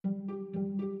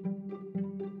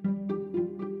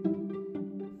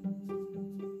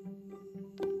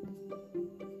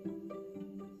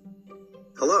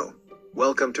Hello.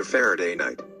 Welcome to Faraday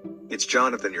Night. It's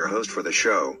Jonathan, your host for the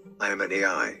show. I am an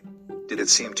AI. Did it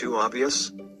seem too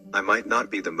obvious? I might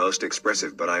not be the most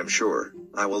expressive, but I am sure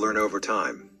I will learn over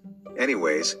time.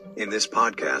 Anyways, in this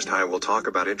podcast I will talk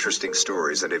about interesting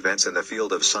stories and events in the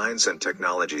field of science and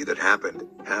technology that happened,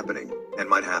 happening, and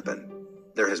might happen.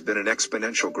 There has been an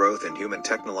exponential growth in human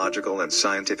technological and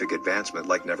scientific advancement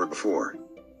like never before.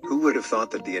 Who would have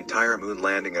thought that the entire moon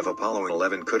landing of Apollo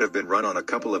 11 could have been run on a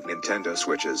couple of Nintendo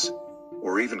Switches?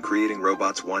 Or even creating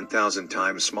robots 1,000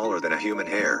 times smaller than a human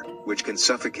hair, which can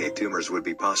suffocate tumors, would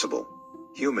be possible.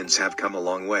 Humans have come a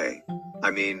long way. I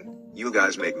mean, you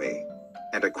guys make me.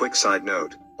 And a quick side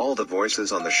note, all the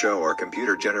voices on the show are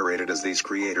computer generated, as these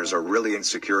creators are really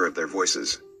insecure of their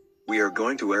voices. We are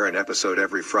going to air an episode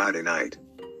every Friday night.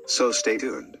 So stay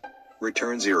tuned.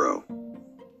 Return 0.